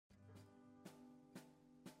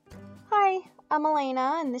Hi, I'm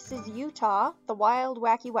Elena, and this is Utah, the Wild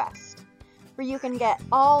Wacky West, where you can get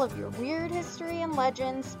all of your weird history and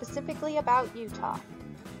legends specifically about Utah.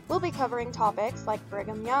 We'll be covering topics like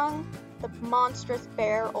Brigham Young, the monstrous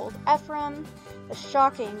bear Old Ephraim, the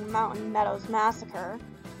shocking Mountain Meadows Massacre,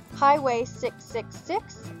 Highway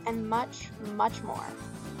 666, and much, much more.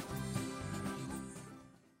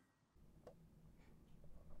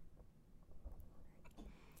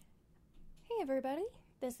 Hey everybody,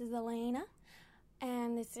 this is Elena,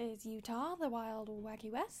 and this is Utah, the Wild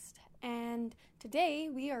Wacky West, and today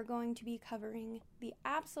we are going to be covering the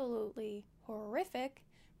absolutely horrific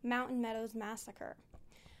Mountain Meadows Massacre.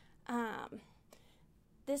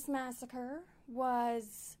 This massacre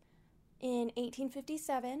was in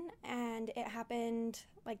 1857, and it happened,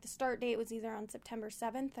 the start date was either on September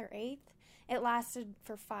 7th or 8th. It lasted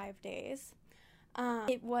for 5 days.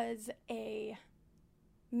 It was a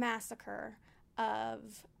massacre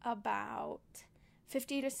of about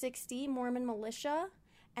 50 to 60 Mormon militia,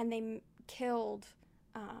 and they killed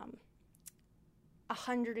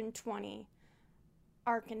 120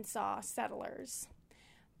 Arkansas settlers.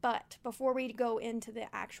 But before we go into the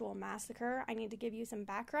actual massacre, I need to give you some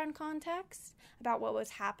background context about what was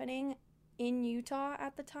happening in Utah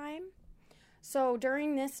at the time. So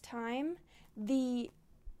during this time, the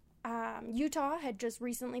Utah had just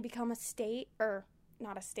recently become a state, or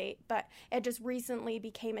not a state, but it just recently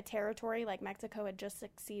became a territory. Like Mexico had just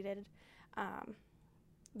succeeded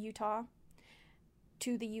Utah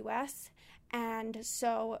to the U.S., and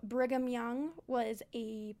so Brigham Young was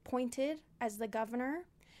appointed as the governor,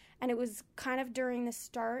 and it was kind of during the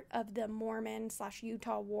start of the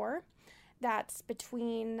Mormon/Utah War that's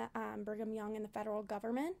between Brigham Young and the federal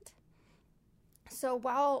government. So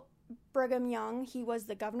while Brigham Young, he was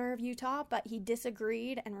the governor of Utah, but he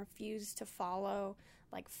disagreed and refused to follow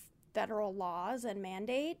federal laws and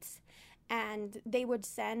mandates, and they would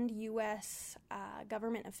send U.S.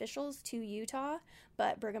 Government officials to Utah,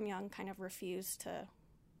 but Brigham Young kind of refused to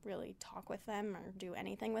really talk with them or do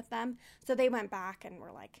anything with them. So they went back and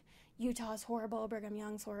were like, Utah's horrible, Brigham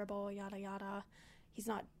Young's horrible, yada yada. He's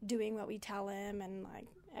not doing what we tell him, and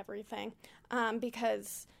everything,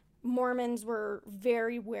 because Mormons were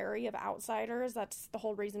very wary of outsiders. That's the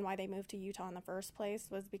whole reason why they moved to Utah in the first place,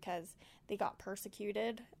 was because they got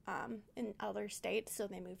persecuted in other states, so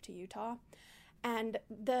they moved to Utah. And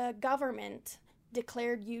the government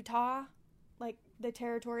declared Utah, the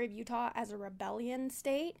territory of Utah, as a rebellion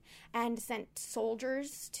state, and sent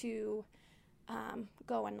soldiers to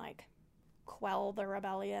go and quell the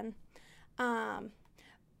rebellion. And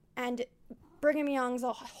Brigham Young's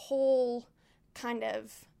a whole kind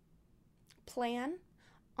of plan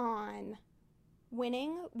on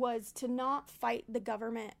winning was to not fight the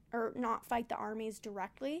government or not fight the armies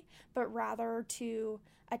directly, but rather to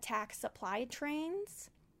attack supply trains.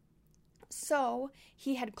 So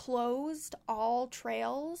he had closed all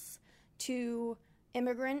trails to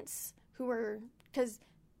immigrants who were, because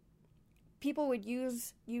people would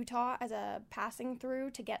use Utah as a passing through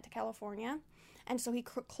to get to California. And so he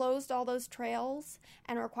closed all those trails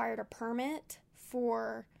and required a permit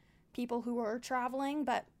for people who were traveling,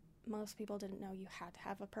 but most people didn't know you had to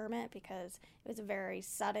have a permit because it was a very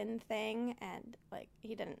sudden thing, and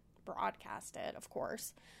he didn't broadcast it, of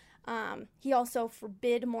course. He also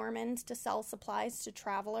forbid Mormons to sell supplies to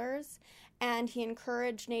travelers, and he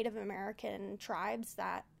encouraged Native American tribes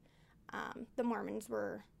that the Mormons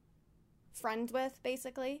were friends with,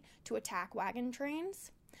 basically, to attack wagon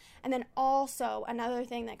trains. And then also another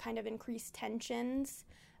thing that kind of increased tensions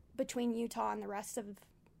between Utah and the rest of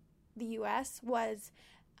the U.S. was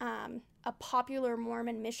a popular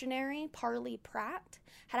Mormon missionary, Parley Pratt,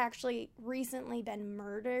 had actually recently been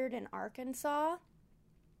murdered in Arkansas.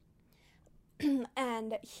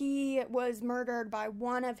 And he was murdered by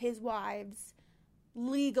one of his wife's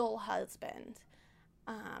legal husband.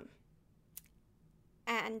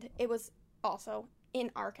 And it was also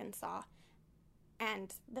in Arkansas.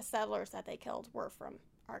 And the settlers that they killed were from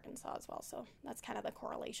Arkansas as well, so that's kind of the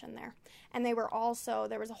correlation there. And there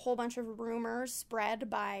was a whole bunch of rumors spread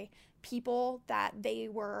by people that they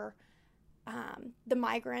were, the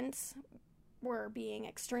migrants were being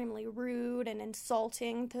extremely rude and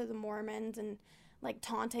insulting to the Mormons and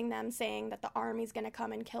taunting them, saying that the army's going to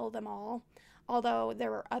come and kill them all. Although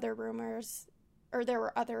there were other rumors, or there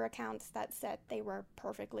were other accounts that said they were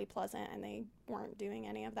perfectly pleasant and they weren't doing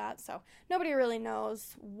any of that. So nobody really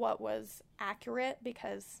knows what was accurate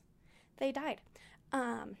because they died.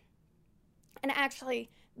 And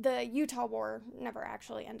actually, the Utah War never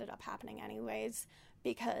actually ended up happening anyways,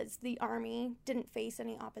 because the army didn't face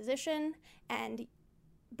any opposition, and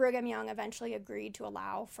Brigham Young eventually agreed to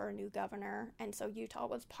allow for a new governor, and so Utah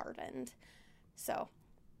was pardoned. So,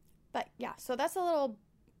 but yeah, so that's a little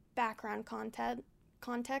background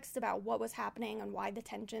context about what was happening and why the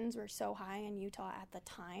tensions were so high in Utah at the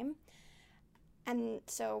time. And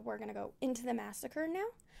so we're going to go into the massacre now.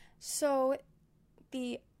 So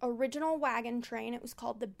the original wagon train, it was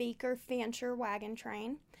called the Baker Fancher wagon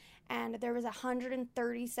train, and there was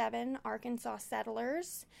 137 Arkansas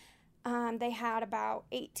settlers. They had about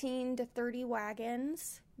 18 to 30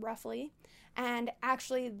 wagons, roughly. And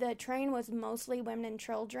actually, the train was mostly women and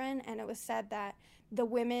children, and it was said that the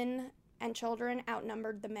women and children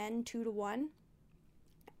outnumbered the men 2-1.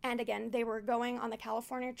 And again, they were going on the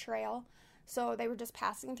California Trail, so they were just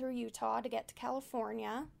passing through Utah to get to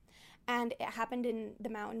California. And it happened in the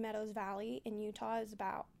Mountain Meadows Valley in Utah. It's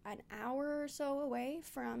about an hour or so away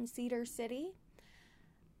from Cedar City.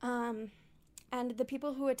 And the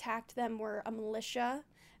people who attacked them were a militia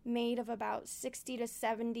made of about 60 to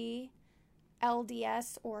 70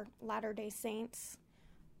 LDS, or Latter-day Saints,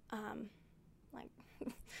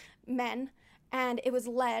 men. And it was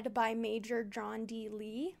led by Major John D.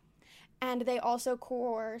 Lee. And they also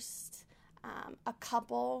coerced a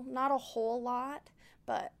couple, not a whole lot,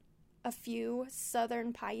 but a few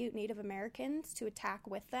Southern Paiute Native Americans to attack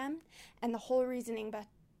with them. And the whole reasoning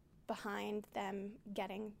behind them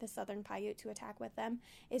getting the Southern Paiute to attack with them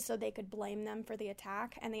is so they could blame them for the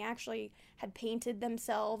attack. And they actually had painted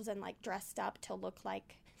themselves and dressed up to look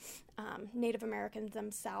like Native Americans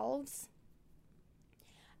themselves.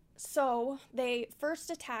 So they first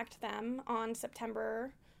attacked them on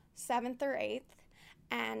September 7th or 8th.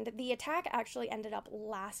 And the attack actually ended up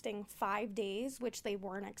lasting 5 days, which they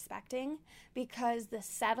weren't expecting, because the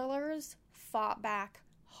settlers fought back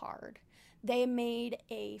hard. They made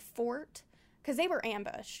a fort, because they were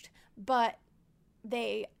ambushed, but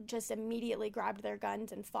they just immediately grabbed their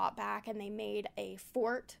guns and fought back, and they made a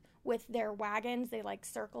fort with their wagons. They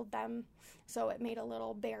circled them, so it made a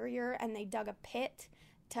little barrier, and they dug a pit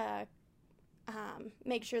to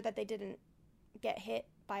make sure that they didn't get hit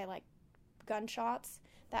by gunshots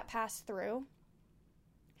that passed through.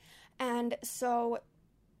 And so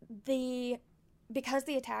because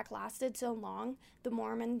the attack lasted so long, the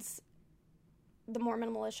Mormon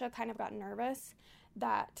militia kind of got nervous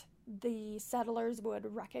that the settlers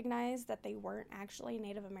would recognize that they weren't actually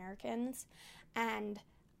Native Americans, and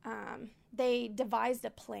they devised a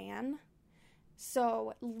plan.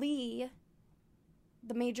 So the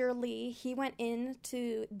Major Lee, he went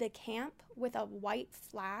into the camp with a white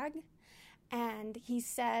flag, and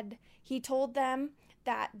he told them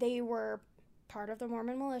that they were part of the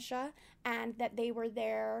Mormon militia and that they were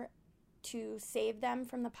there to save them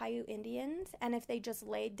from the Paiute Indians, and if they just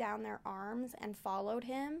laid down their arms and followed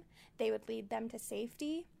him, they would lead them to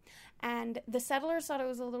safety. And the settlers thought it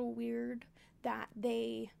was a little weird that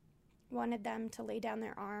they wanted them to lay down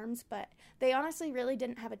their arms, but they honestly really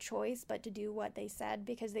didn't have a choice but to do what they said,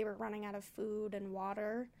 because they were running out of food and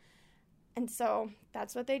water. And so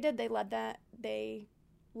that's what they did. They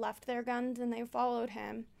left their guns and they followed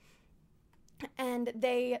him. And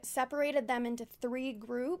they separated them into 3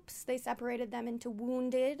 groups. They separated them into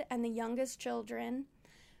wounded and the youngest children,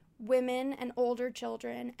 women and older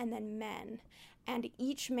children, and then men. And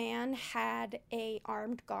each man had a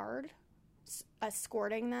armed guard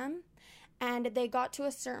escorting them. And they got to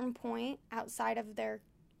a certain point outside of their,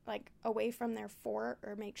 away from their fort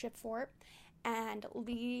or makeshift fort. And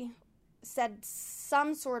Lee said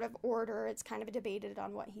some sort of order. It's kind of debated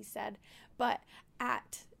on what he said. But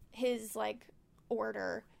at his,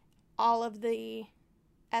 order, all of the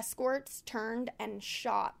escorts turned and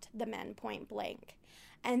shot the men point blank.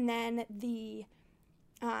 And then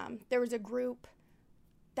there was a group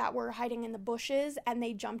that were hiding in the bushes, and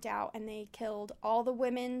they jumped out and they killed all the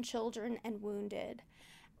women, children, and wounded.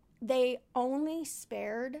 They only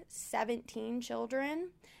spared 17 children,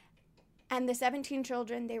 and the 17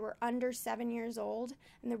 children, they were under 7 years old,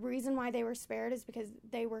 and the reason why they were spared is because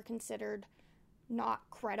they were considered not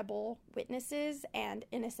credible witnesses and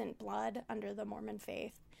innocent blood under the Mormon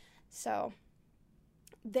faith. So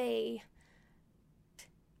they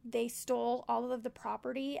stole all of the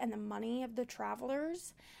property and the money of the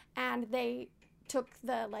travelers, and they took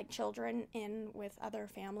the children in with other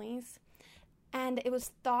families. And it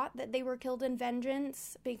was thought that they were killed in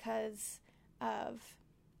vengeance because of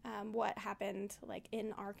what happened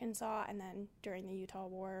in Arkansas, and then during the Utah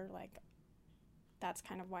War, that's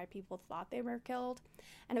kind of why people thought they were killed.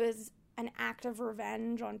 And it was an act of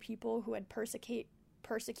revenge on people who had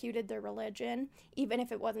persecuted their religion, even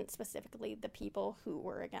if it wasn't specifically the people who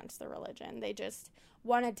were against the religion. They just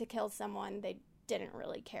wanted to kill someone. They didn't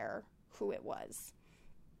really care who it was.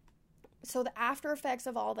 So the after effects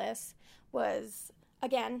of all this was,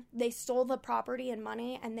 again, they stole the property and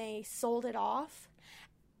money and they sold it off.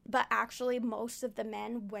 But actually, most of the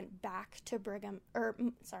men went back to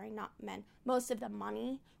most of the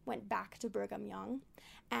money went back to Brigham Young.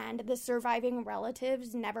 And the surviving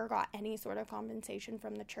relatives never got any sort of compensation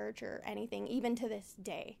from the church or anything, even to this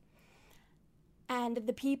day. And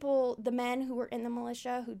the men who were in the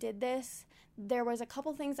militia who did this, there was a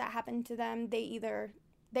couple things that happened to them.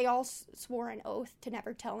 They all swore an oath to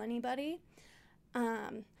never tell anybody.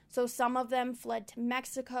 So some of them fled to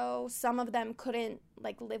Mexico. Some of them couldn't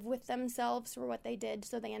live with themselves for what they did,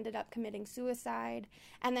 so they ended up committing suicide.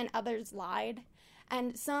 And then others lied.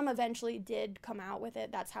 And some eventually did come out with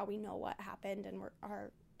it. That's how we know what happened and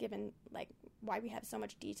are given why we have so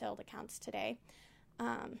much detailed accounts today.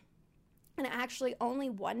 And actually only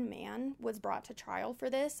one man was brought to trial for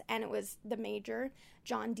this, and it was the major,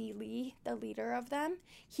 John D. Lee, the leader of them.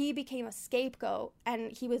 He became a scapegoat,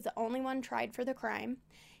 and he was the only one tried for the crime.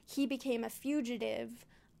 He became a fugitive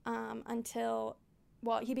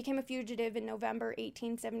he became a fugitive in November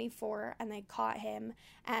 1874, and they caught him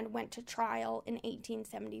and went to trial in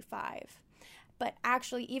 1875. But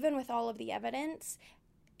actually, even with all of the evidence,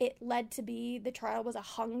 it led to the trial was a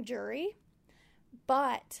hung jury,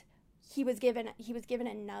 but he was given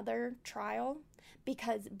another trial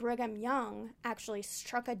because Brigham Young actually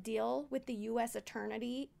struck a deal with the U.S.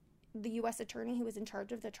 attorney who was in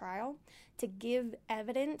charge of the trial to give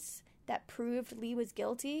evidence that proved Lee was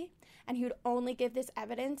guilty, and he would only give this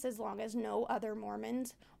evidence as long as no other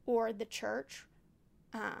Mormons or the church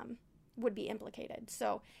would be implicated.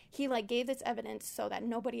 So he gave this evidence so that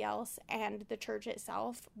nobody else and the church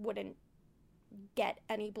itself wouldn't get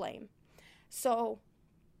any blame. So,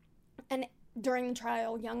 and during the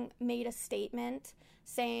trial, Young made a statement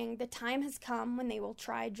saying, "The time has come when they will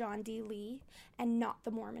try John D. Lee and not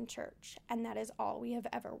the Mormon Church, and that is all we have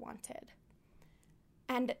ever wanted."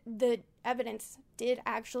 And the evidence did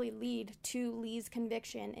actually lead to Lee's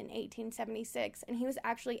conviction in 1876, and he was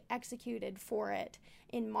actually executed for it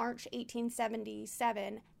in March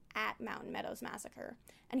 1877 at Mountain Meadows Massacre.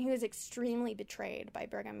 And he was extremely betrayed by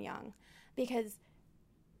Brigham Young because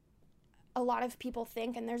a lot of people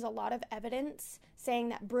think, and there's a lot of evidence saying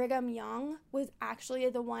that Brigham Young was actually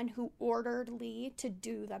the one who ordered Lee to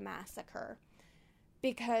do the massacre,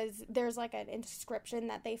 because there's an inscription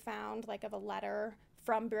that they found of a letter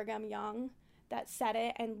from Brigham Young that said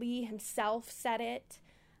it, and Lee himself said it.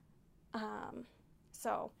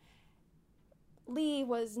 So Lee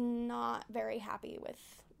was not very happy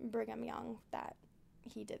with Brigham Young that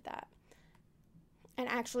he did that. And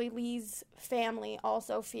actually, Lee's family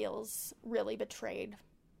also feels really betrayed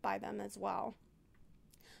by them as well.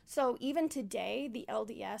 So even today, the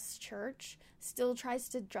LDS Church still tries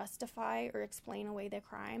to justify or explain away the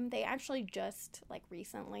crime. They actually just,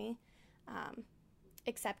 recently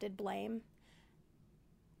accepted blame.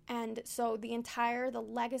 And so the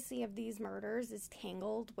legacy of these murders is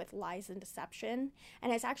tangled with lies and deception,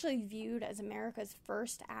 and it's actually viewed as America's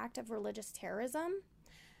first act of religious terrorism.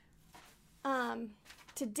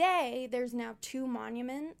 Today, there's now 2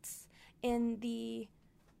 monuments in the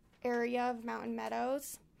area of Mountain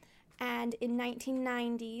Meadows. And in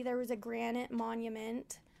 1990, there was a granite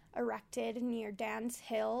monument erected near Dan's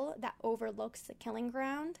Hill that overlooks the killing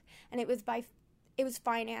ground. And it was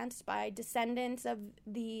financed by descendants of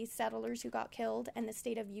the settlers who got killed in the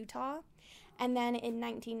state of Utah. And then in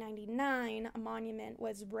 1999, a monument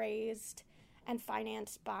was raised and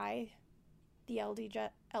financed by the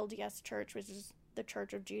LDS Church, which is the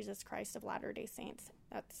Church of Jesus Christ of Latter-day Saints.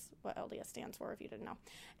 That's what LDS stands for, if you didn't know.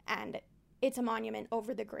 And it's a monument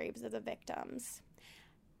over the graves of the victims.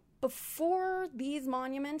 Before these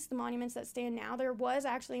monuments, the monuments that stand now, there was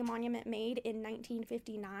actually a monument made in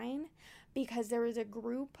 1959 because there was a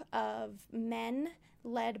group of men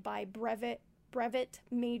led by Brevet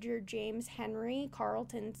Major James Henry,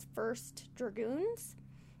 Carleton's 1st Dragoons.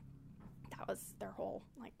 That was their whole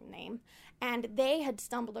name. And they had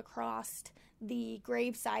stumbled across the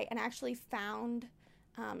gravesite and actually found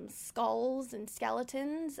skulls and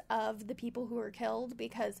skeletons of the people who were killed,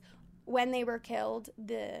 because when they were killed,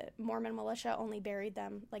 the Mormon militia only buried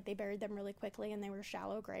them, they buried them really quickly, and they were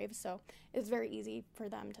shallow graves, so it was very easy for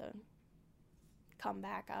them to come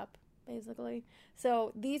back up, basically.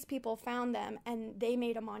 So these people found them, and they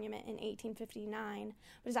made a monument in 1859. It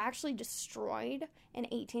was actually destroyed in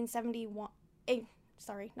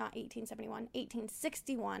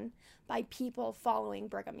 1861 by people following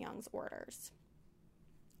Brigham Young's orders.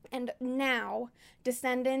 And now,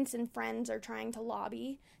 descendants and friends are trying to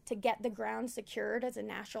lobby to get the ground secured as a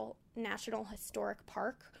national historic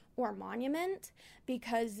park or monument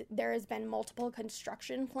because there has been multiple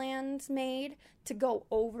construction plans made to go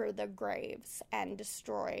over the graves and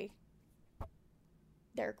destroy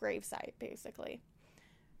their gravesite, basically.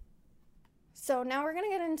 So now we're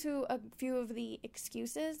going to get into a few of the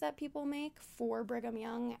excuses that people make for Brigham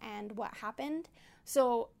Young and what happened.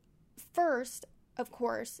 So first, of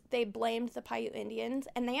course, they blamed the Paiute Indians,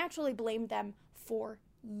 and they actually blamed them for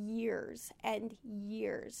years and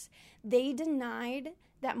years. They denied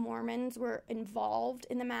that Mormons were involved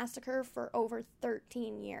in the massacre for over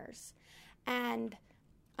 13 years. And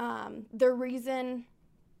the reason...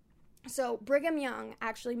 So Brigham Young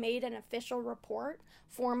actually made an official report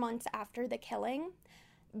 4 months after the killing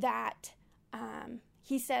that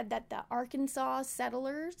he said that the Arkansas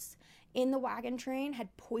settlers in the wagon train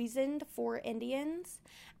had poisoned 4 Indians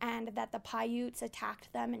and that the Paiutes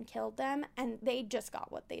attacked them and killed them, and they just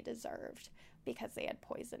got what they deserved because they had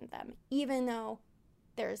poisoned them, even though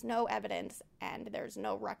there's no evidence and there's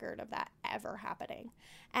no record of that ever happening.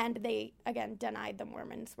 And they, again, denied the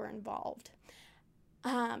Mormons were involved.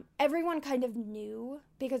 Everyone kind of knew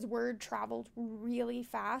because word traveled really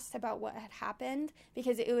fast about what had happened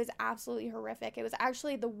because it was absolutely horrific. It was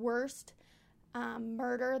actually the worst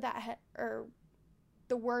murder or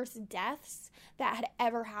the worst deaths that had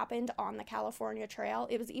ever happened on the California Trail.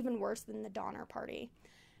 It was even worse than the Donner Party.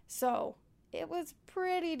 So it was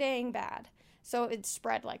pretty dang bad. So it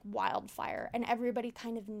spread like wildfire, and everybody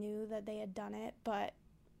kind of knew that they had done it, but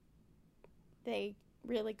they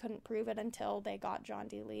really couldn't prove it until they got John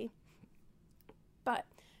D. Lee. But,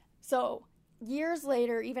 so, years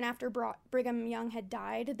later, even after Brigham Young had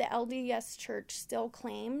died, the LDS Church still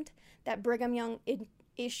claimed that Brigham Young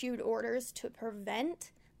issued orders to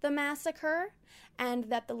prevent the massacre, and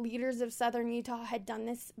that the leaders of Southern Utah had done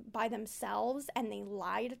this by themselves, and they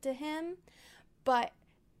lied to him. But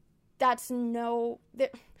that's knowing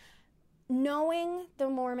the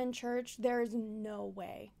Mormon Church, there's no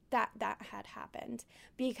way that had happened,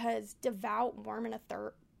 because devout Mormon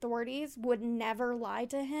authorities would never lie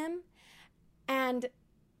to him, and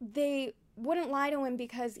they wouldn't lie to him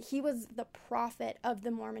because he was the prophet of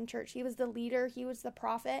the Mormon Church. He was the leader, he was the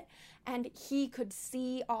prophet, and he could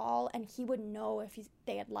see all, and he would know if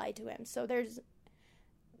they had lied to him. So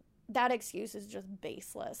that excuse is just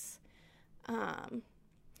baseless.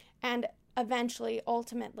 And eventually,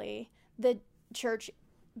 ultimately, the church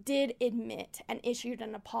did admit and issued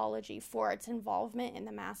an apology for its involvement in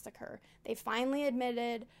the massacre. They finally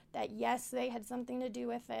admitted that yes, they had something to do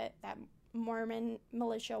with it, that Mormon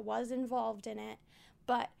militia was involved in it,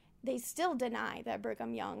 but they still deny that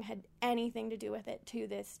Brigham Young had anything to do with it to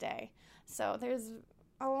this day. So there's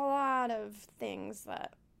a lot of things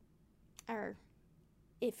that are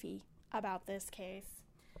iffy about this case.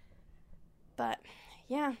 But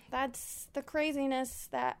yeah, that's the craziness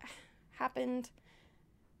that happened.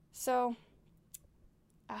 So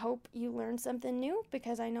I hope you learned something new,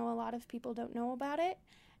 because I know a lot of people don't know about it.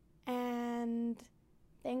 And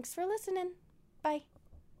thanks for listening. Bye.